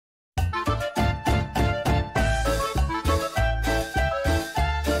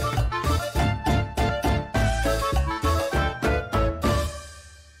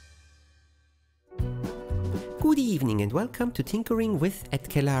evening and welcome to Tinkering with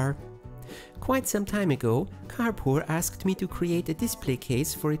µLAB. Quite some time ago, Karpour asked me to create a display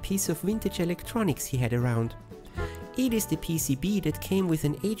case for a piece of vintage electronics he had around. It is the PCB that came with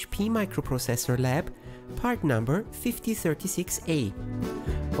an HP microprocessor lab, part number 5036A.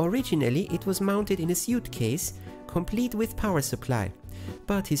 Originally it was mounted in a suitcase, complete with power supply,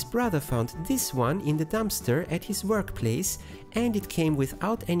 but his brother found this one in the dumpster at his workplace and it came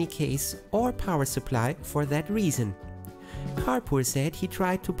without any case or power supply for that reason. Karpour said he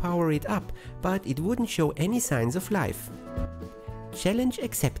tried to power it up, but it wouldn't show any signs of life. Challenge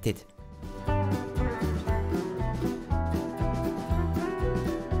accepted.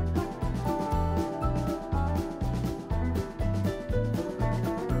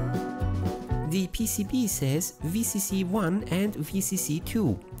 The PCB says VCC1 and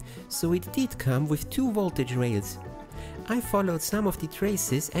VCC2, so it did come with two voltage rails. I followed some of the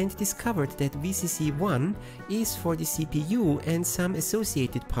traces and discovered that VCC1 is for the CPU and some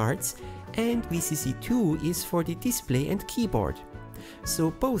associated parts, and VCC2 is for the display and keyboard.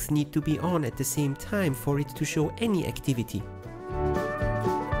 So both need to be on at the same time for it to show any activity.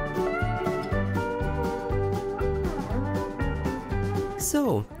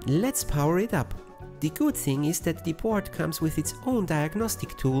 So, let's power it up. The good thing is that the board comes with its own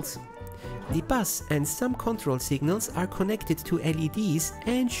diagnostic tools. The bus and some control signals are connected to LEDs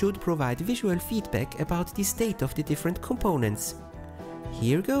and should provide visual feedback about the state of the different components.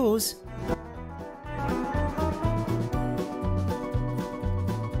 Here goes!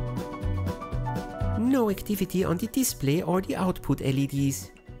 No activity on the display or the output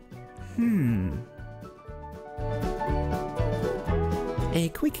LEDs. A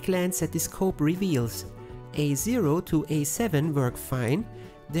quick glance at the scope reveals A0 to A7 work fine,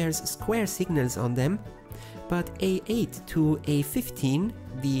 there's square signals on them, but A8 to A15,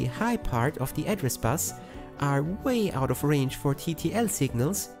 the high part of the address bus, are way out of range for TTL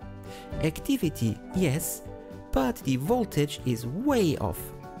signals. Activity, yes, but the voltage is way off.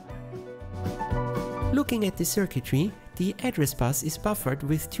 Looking at the circuitry, the address bus is buffered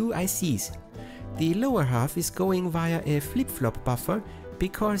with two ICs. The lower half is going via a flip-flop buffer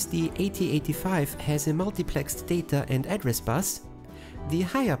because the 8085 has a multiplexed data and address bus. The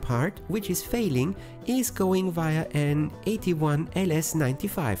higher part, which is failing, is going via an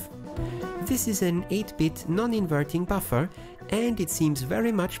 81LS95. This is an 8-bit non-inverting buffer and it seems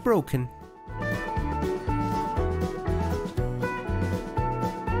very much broken.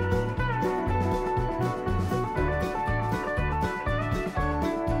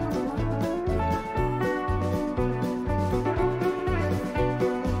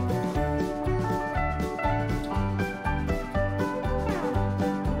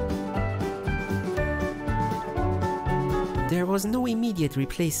 There was no immediate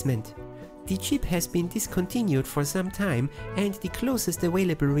replacement. The chip has been discontinued for some time and the closest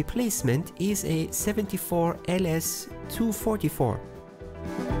available replacement is a 74LS244.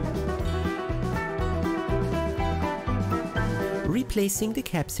 Replacing the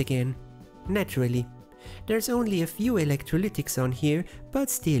caps again. Naturally. There's only a few electrolytics on here, but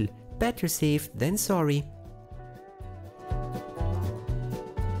still, better safe than sorry.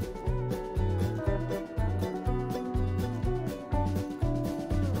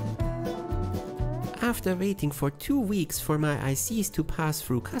 After waiting for 2 weeks for my ICs to pass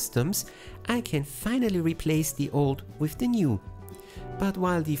through customs, I can finally replace the old with the new. But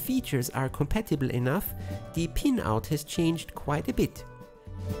while the features are compatible enough, the pinout has changed quite a bit.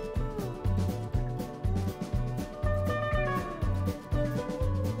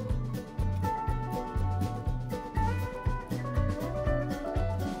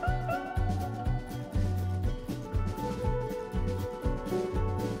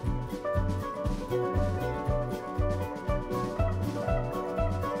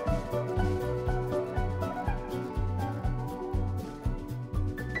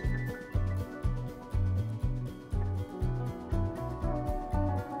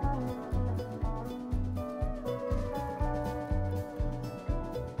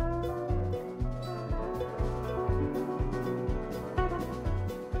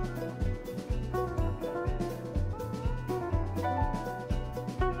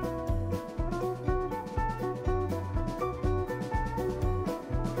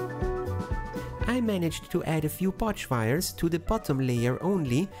 I managed to add a few botch wires to the bottom layer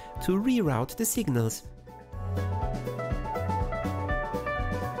only to reroute the signals.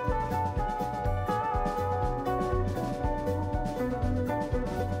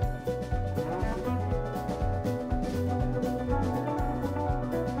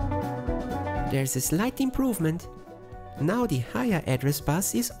 There's a slight improvement. Now the higher address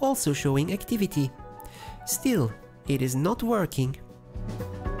bus is also showing activity. Still, it is not working.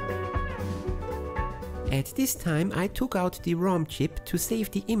 At this time I took out the ROM chip to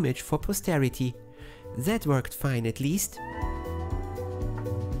save the image for posterity. That worked fine at least.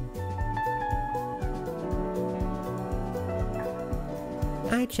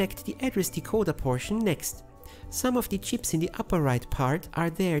 I checked the address decoder portion next. Some of the chips in the upper right part are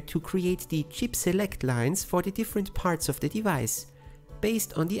there to create the chip select lines for the different parts of the device,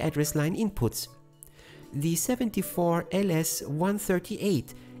 based on the address line inputs. The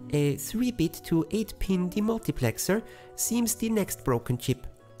 74LS138, a 3-bit to 8-pin demultiplexer, seems the next broken chip.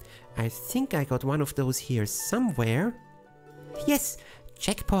 I think I got one of those here somewhere. Yes,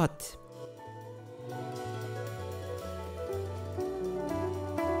 jackpot!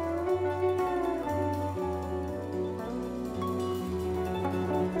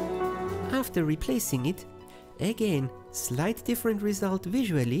 After replacing it, again, slight different result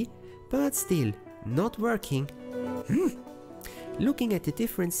visually, but still not working. Looking at the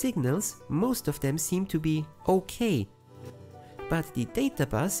different signals, most of them seem to be okay. But the data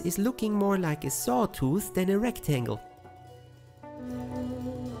bus is looking more like a sawtooth than a rectangle.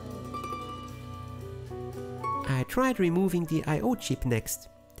 I tried removing the I/O chip next.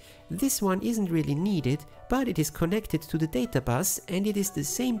 This one isn't really needed, but it is connected to the data bus and it is the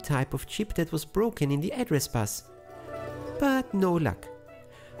same type of chip that was broken in the address bus. But no luck.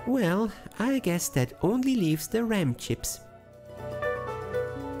 Well, I guess that only leaves the RAM chips.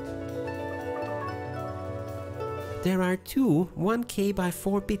 There are two 1K by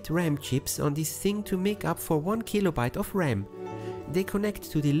 4-bit RAM chips on this thing to make up for 1 kilobyte of RAM. They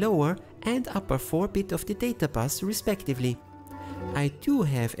connect to the lower and upper 4-bit of the data bus respectively. I do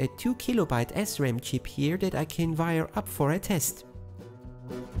have a 2 kilobyte SRAM chip here that I can wire up for a test.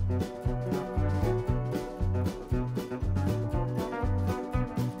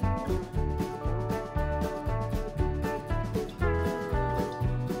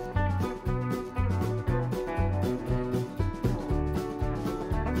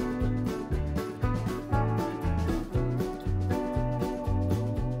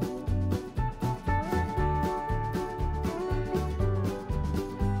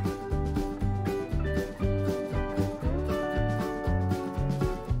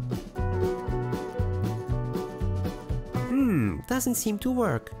 Doesn't seem to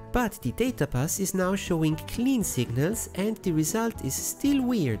work, but the data bus is now showing clean signals and the result is still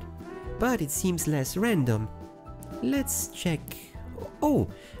weird, but it seems less random. Let's check. Oh,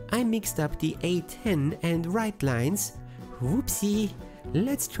 I mixed up the A10 and write lines. Whoopsie.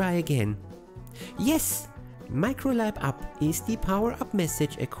 Let's try again. Yes! µLAB up is the power up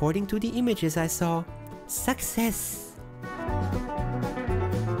message according to the images I saw. Success!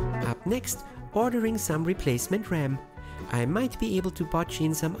 Up next, ordering some replacement RAM. I might be able to botch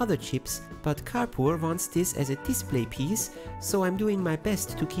in some other chips, but Karpour wants this as a display piece, so I'm doing my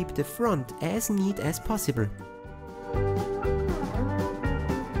best to keep the front as neat as possible.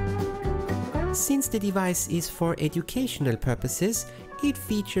 Since the device is for educational purposes, it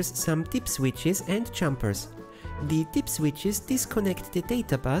features some dip switches and jumpers. The dip switches disconnect the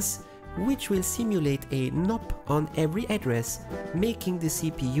data bus, which will simulate a NOP on every address, making the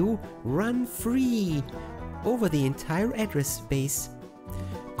CPU run free over the entire address space.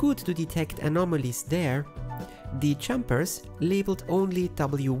 Good to detect anomalies there. The jumpers, labeled only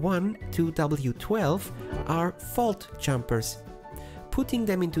W1 to W12, are fault jumpers. Putting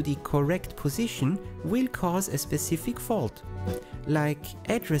them into the correct position will cause a specific fault, like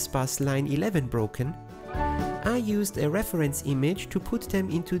address bus line 11 broken. I used a reference image to put them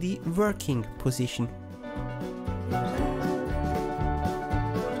into the working position.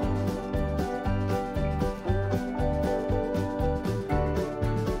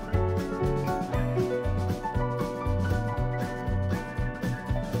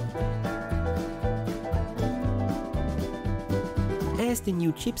 As the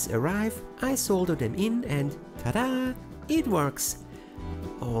new chips arrive, I solder them in and ta-da! It works!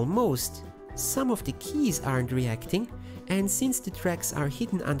 Almost. Some of the keys aren't reacting, and since the tracks are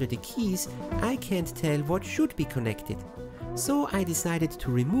hidden under the keys, I can't tell what should be connected. So I decided to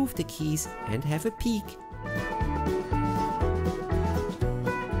remove the keys and have a peek.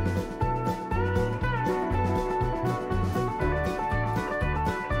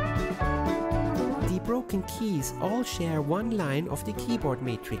 Broken keys all share one line of the keyboard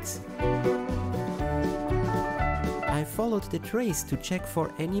matrix. I followed the trace to check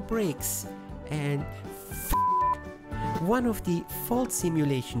for any breaks, and one of the fault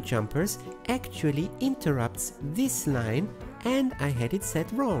simulation jumpers actually interrupts this line, and I had it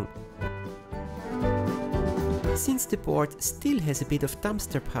set wrong. Since the board still has a bit of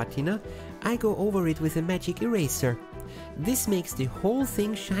dumpster patina, I go over it with a magic eraser. This makes the whole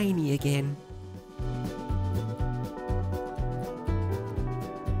thing shiny again.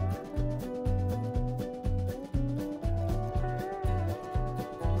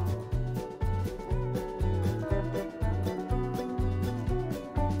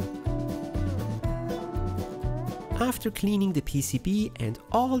 After cleaning the PCB and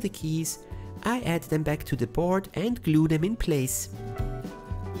all the keys, I add them back to the board and glue them in place.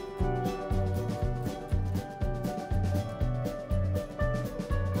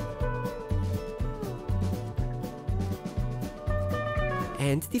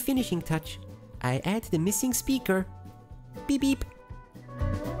 And the finishing touch, I add the missing speaker. Beep beep.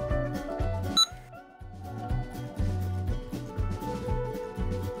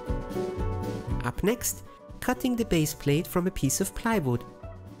 Up next, cutting the base plate from a piece of plywood.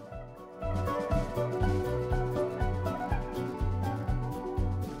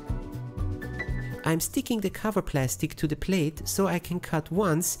 I'm sticking the cover plastic to the plate so I can cut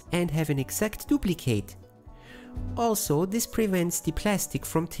once and have an exact duplicate. Also, this prevents the plastic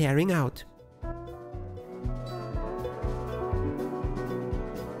from tearing out.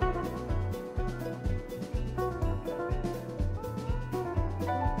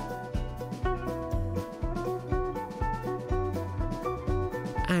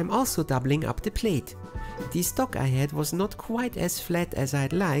 I'm also doubling up the plate. The stock I had was not quite as flat as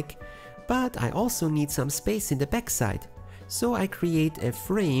I'd like, but I also need some space in the backside, so I create a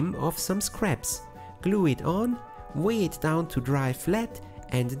frame of some scraps, glue it on, weigh it down to dry flat,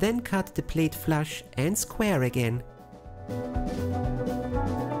 and then cut the plate flush and square again.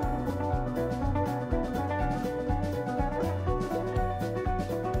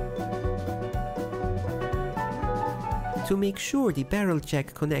 To make sure the barrel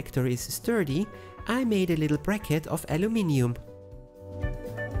jack connector is sturdy, I made a little bracket of aluminium.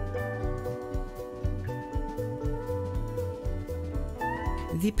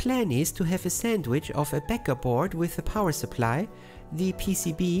 The plan is to have a sandwich of a backer board with a power supply, the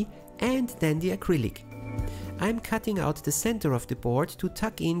PCB, and then the acrylic. I'm cutting out the center of the board to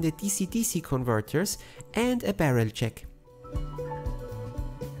tuck in the DC-DC converters and a barrel jack.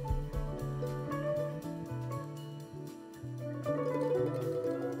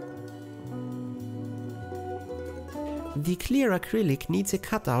 The clear acrylic needs a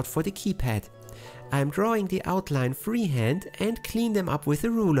cutout for the keypad. I'm drawing the outline freehand and clean them up with a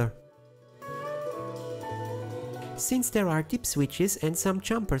ruler. Since there are dip switches and some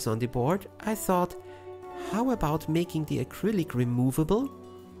jumpers on the board, I thought, how about making the acrylic removable?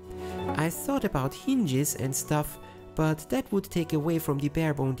 I thought about hinges and stuff, but that would take away from the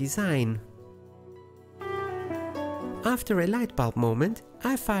barebone design. After a light bulb moment,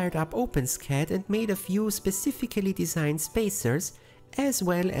 I fired up OpenSCAD and made a few specifically designed spacers, as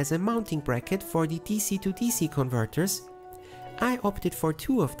well as a mounting bracket for the DC to DC converters. I opted for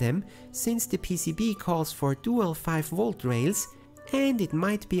 2 of them, since the PCB calls for dual 5-volt rails, and it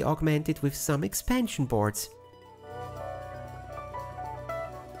might be augmented with some expansion boards.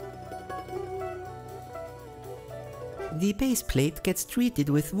 The base plate gets treated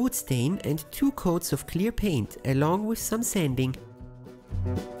with wood stain and 2 coats of clear paint, along with some sanding.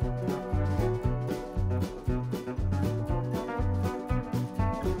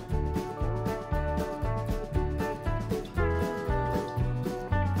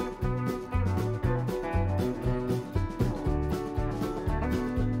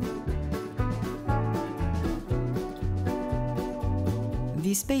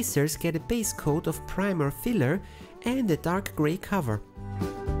 The spacers get a base coat of primer filler and a dark grey cover.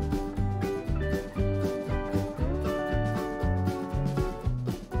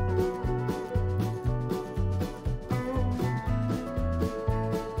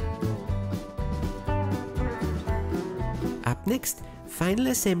 Up next, final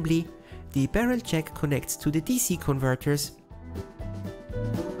assembly. The barrel jack connects to the DC converters.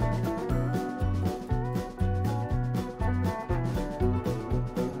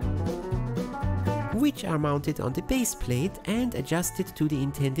 Which are mounted on the base plate and adjusted to the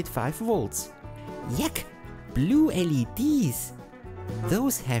intended 5 volts. Yuck! Blue LEDs!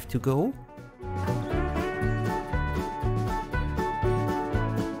 Those have to go.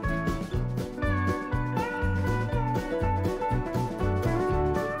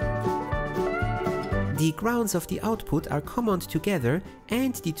 The grounds of the output are commoned together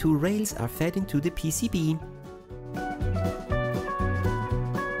and the 2 rails are fed into the PCB.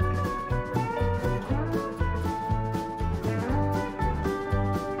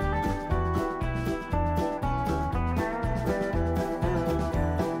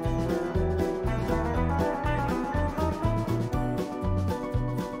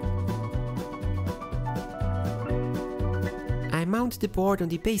 mount the board on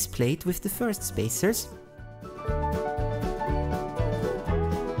the base plate with the first spacers.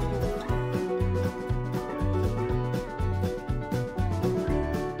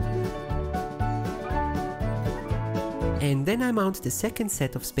 And then I mount the second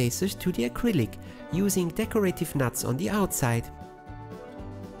set of spacers to the acrylic, using decorative nuts on the outside.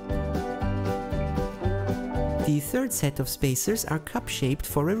 The third set of spacers are cup-shaped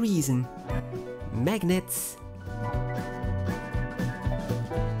for a reason. Magnets!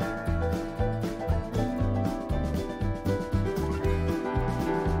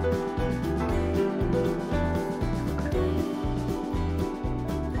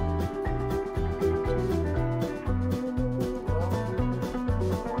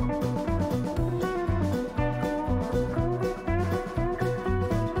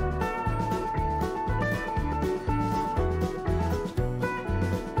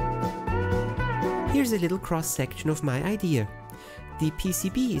 Here's a little cross-section of my idea. The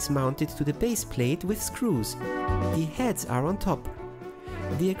PCB is mounted to the base plate with screws. The heads are on top.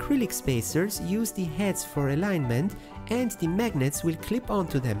 The acrylic spacers use the heads for alignment and the magnets will clip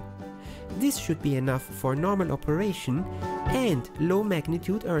onto them. This should be enough for normal operation and low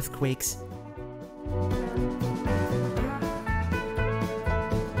magnitude earthquakes.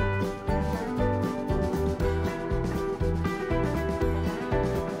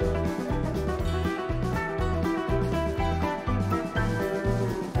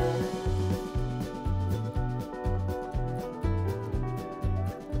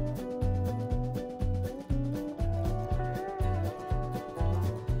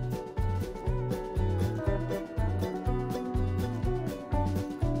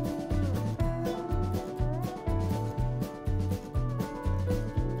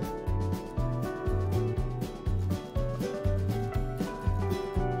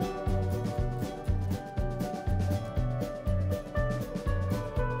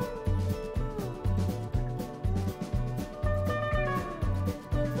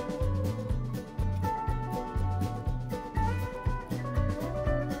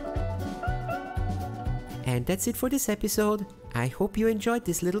 And that's it for this episode. I hope you enjoyed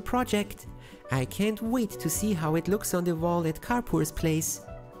this little project. I can't wait to see how it looks on the wall at Karpour's place.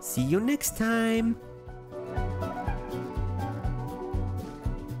 See you next time!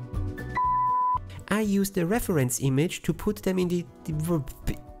 I used the reference image to put them in the